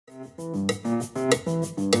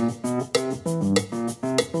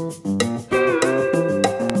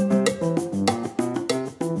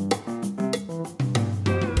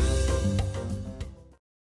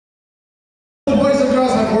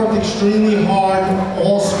Extremely hard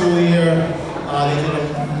all school year. They did a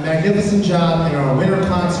magnificent job in our winter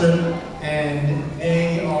concert, and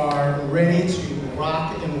they are ready to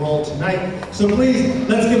rock and roll tonight. So please,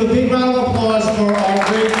 let's give a big round of applause for our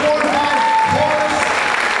grade 4 and 5 chorus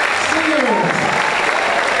singers.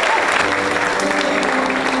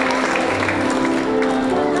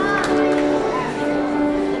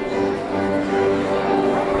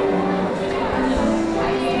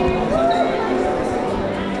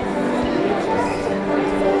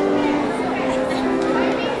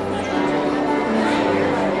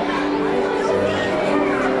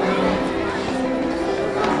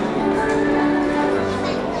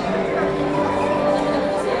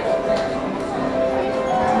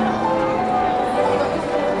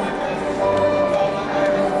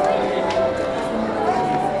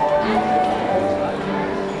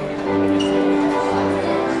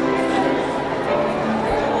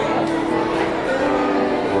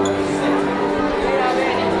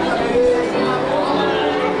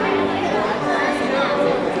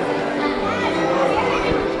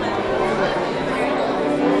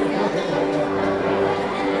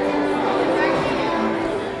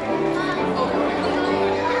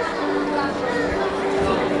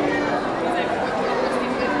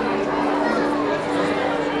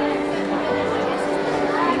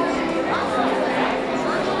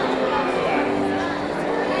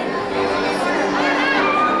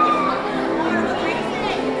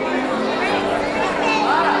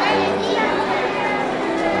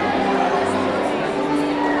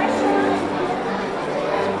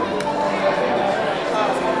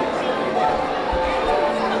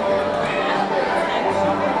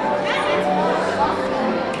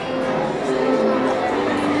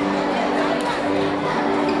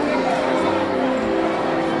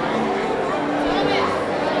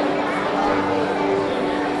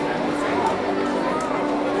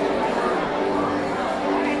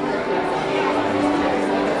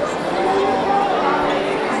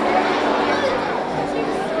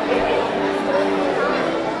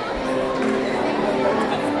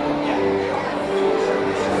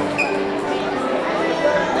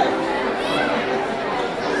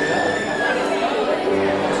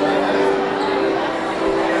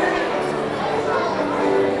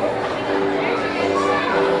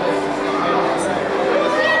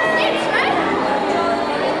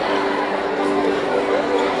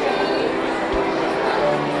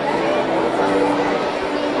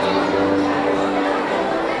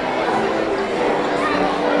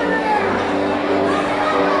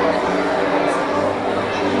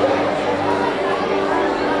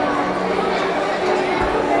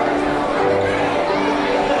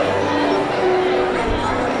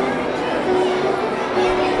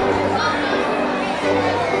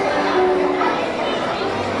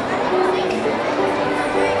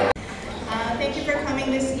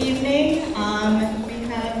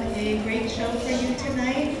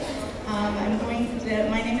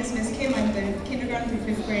 My name is Ms. Kim. I'm the kindergarten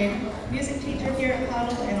through 5th grade music teacher here at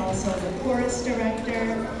Cottle and also the chorus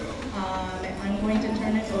director. I'm going to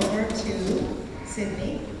turn it over to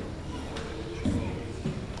Sydney.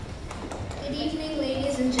 Good evening,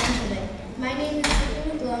 ladies and gentlemen. My name is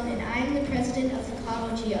Sydney McGlone and I am the president of the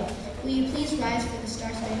Cottle GO. Will you please rise for the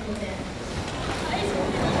Star Spangled Banner?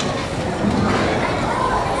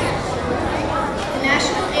 The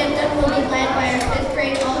national anthem will be led by our 5th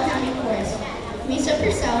grade all-county chorus. Misa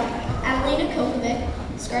Purcell, Adelina Kokovic,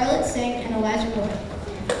 Scarlett Singh, and Elijah Gordon.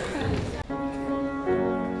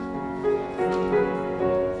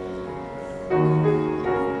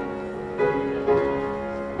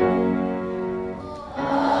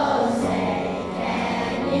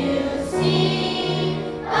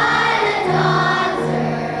 By the dawn's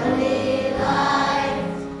early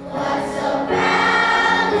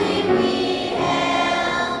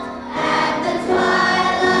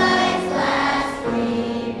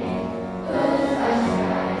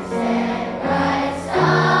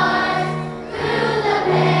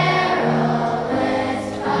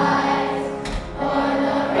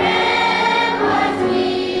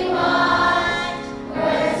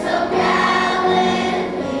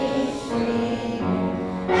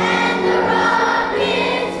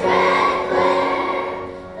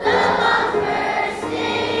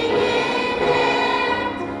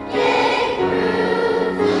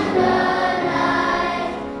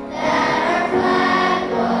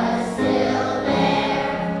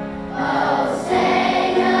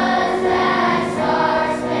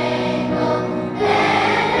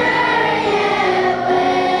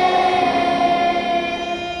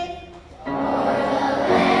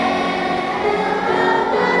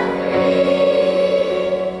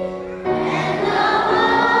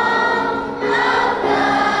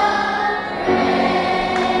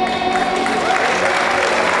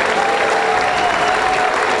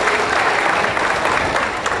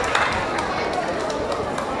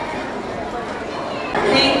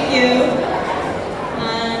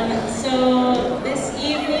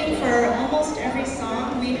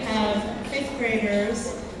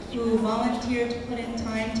volunteered to put in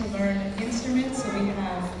time to learn instruments. So we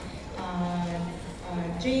have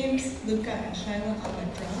James, Luca, and Shiloh on the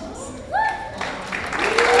drums.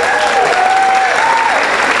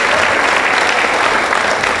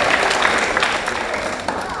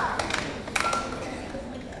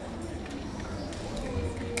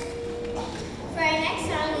 For our next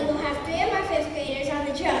song, we will have 3 of our 5th graders on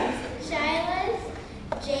the drums, Shiloh,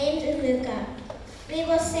 James, and Luca. We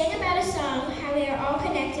will sing about a song, how we are all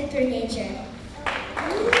connected through nature.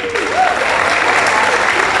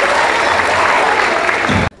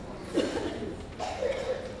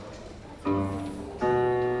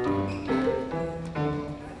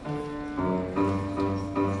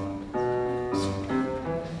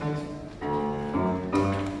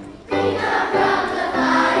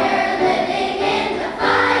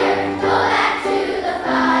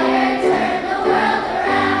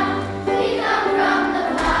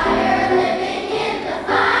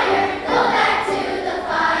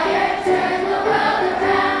 Fire,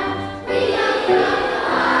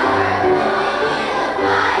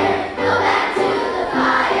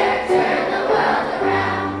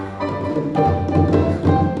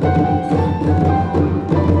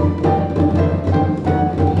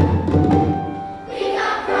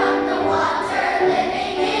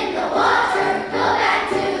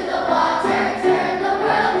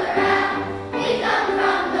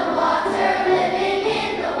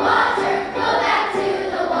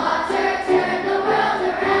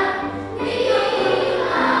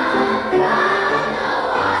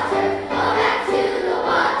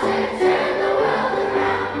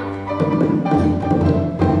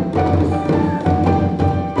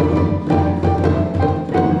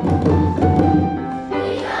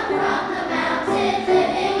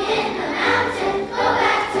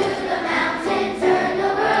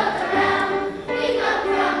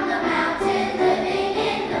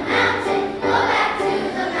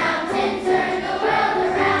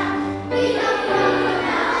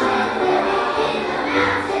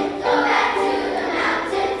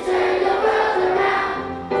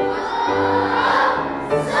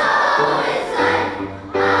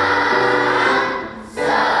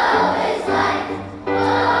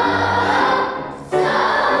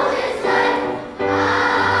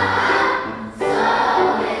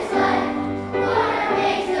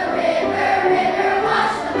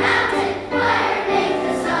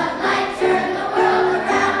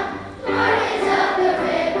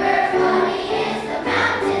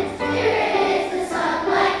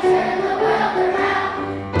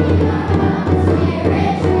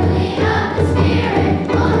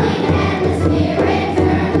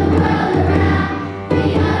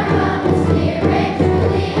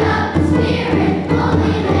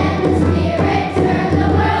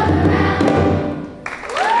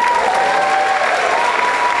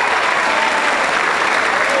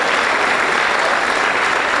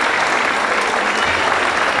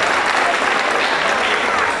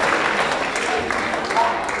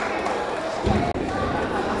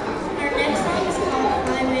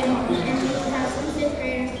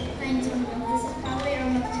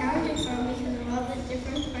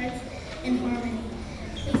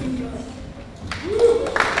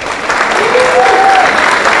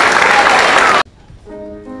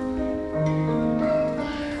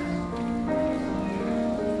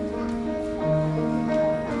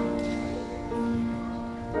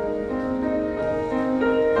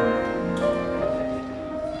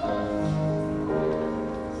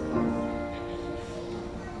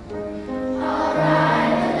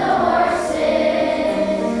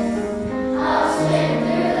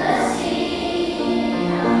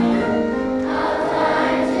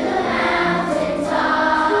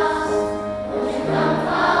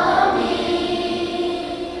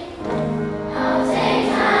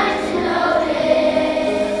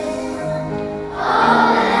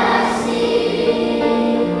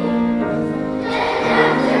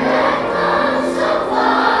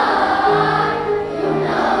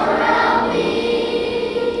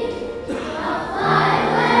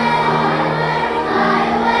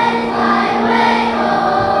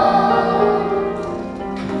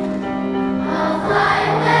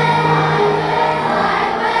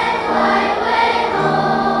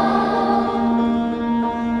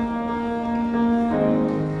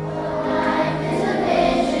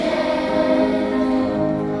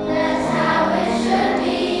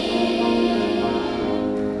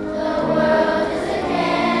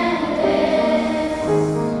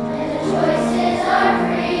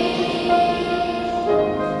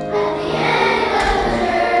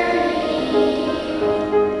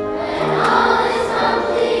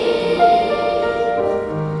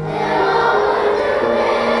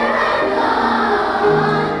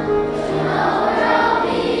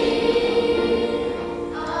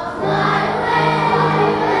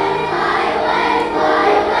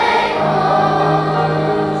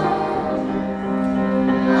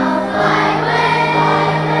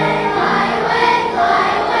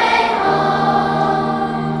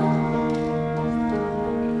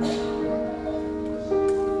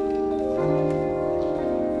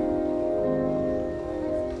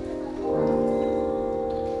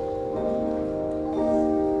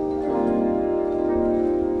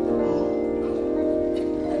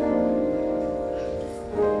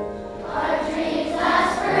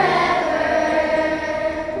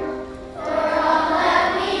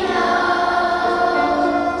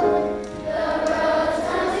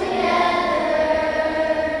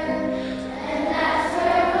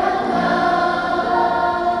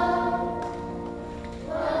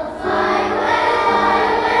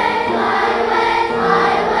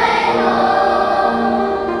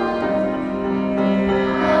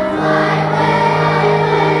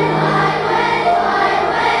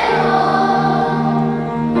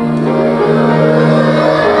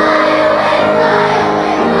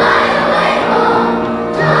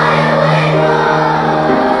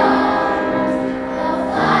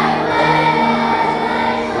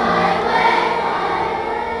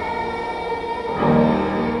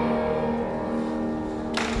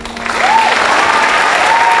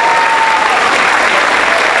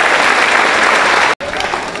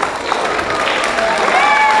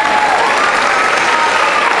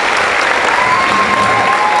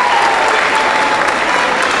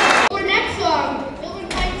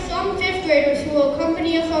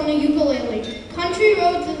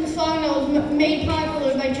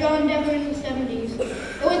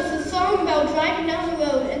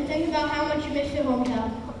 how much you miss your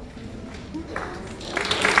hometown.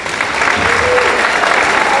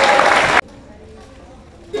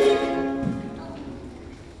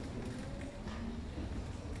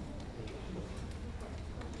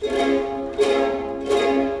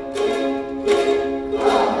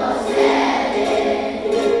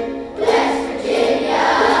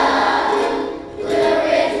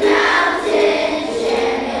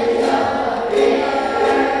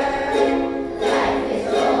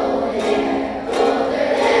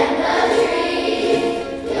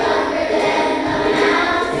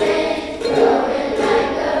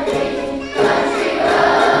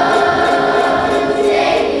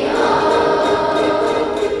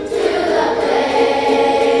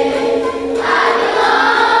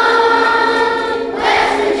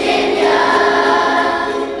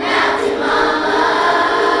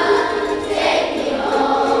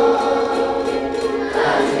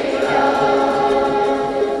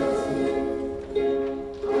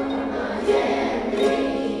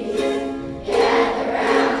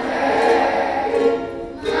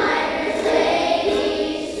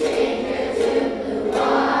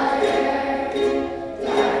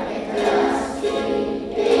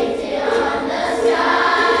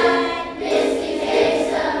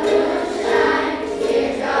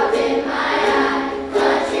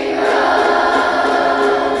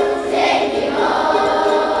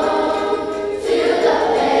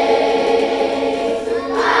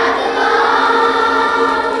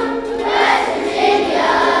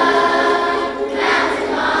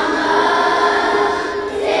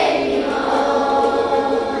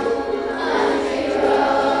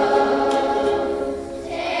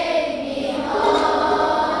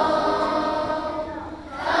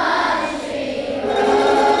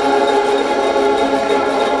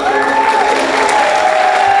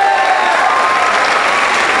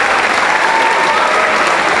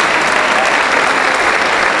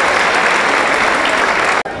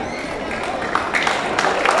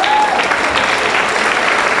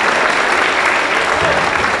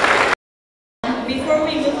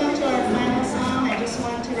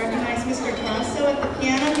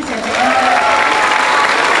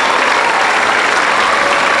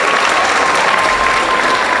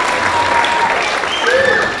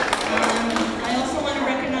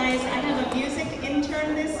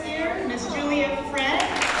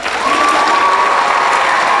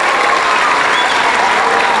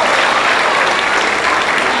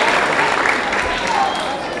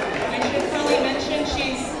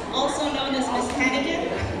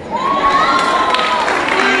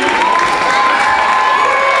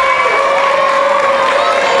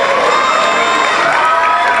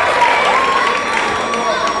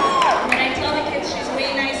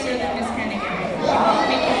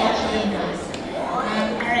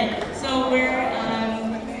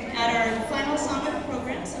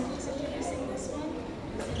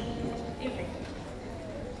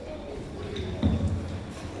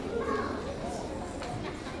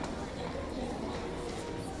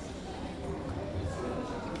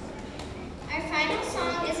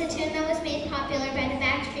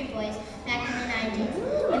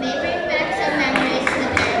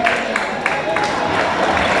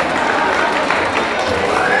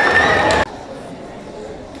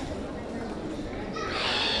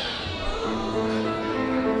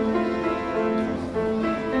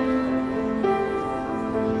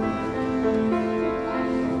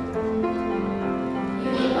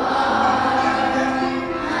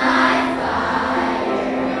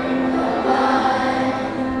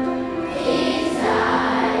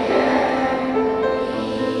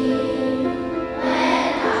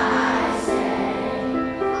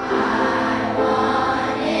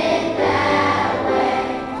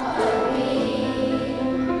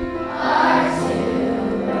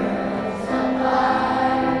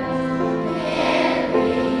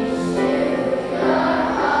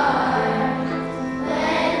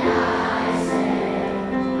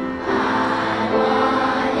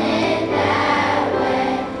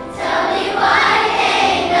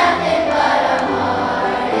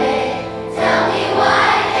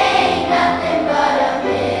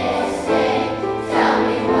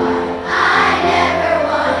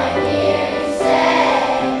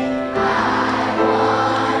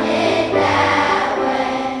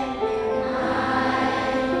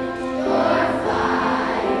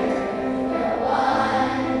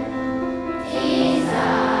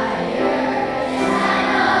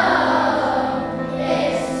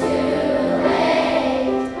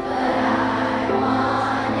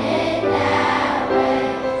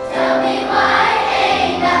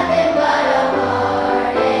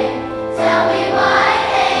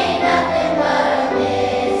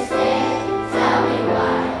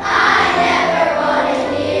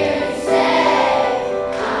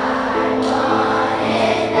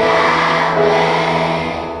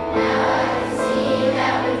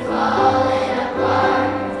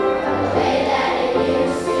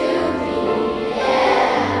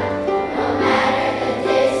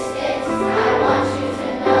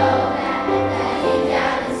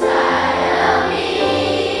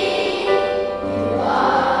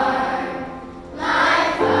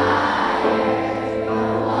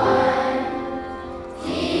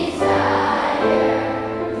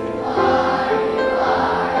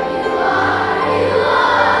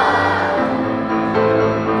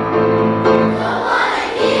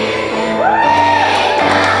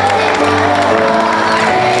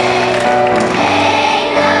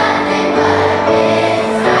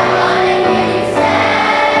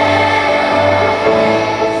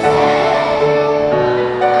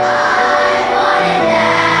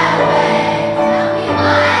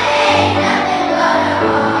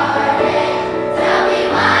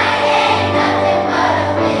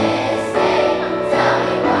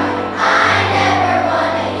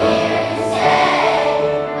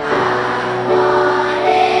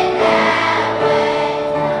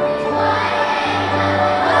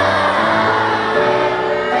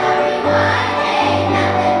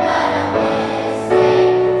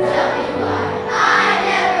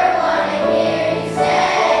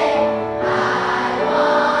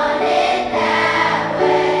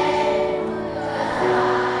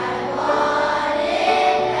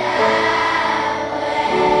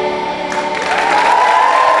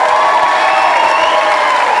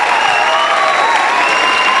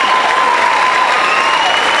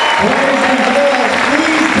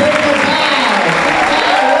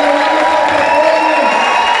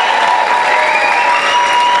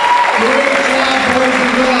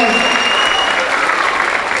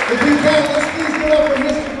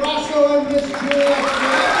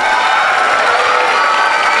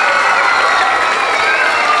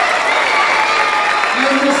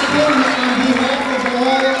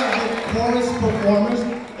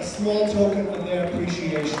 expressment of their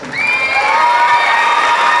appreciation. Great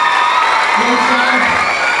job.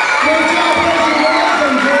 Great job, boys and girls,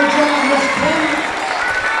 and great job, Miss Kim.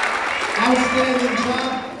 Outstanding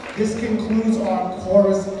job. This concludes our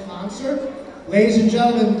chorus concert. Ladies and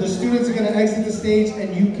gentlemen, the students are going to exit the stage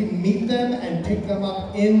and you can meet them and pick them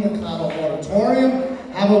up in the Cottle Auditorium.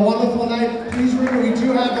 Have a wonderful night. Please remember, we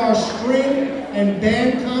do have our string and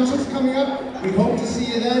band concerts coming up. We hope to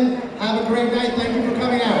see you then. Have a great night. Thank you for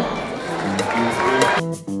coming out.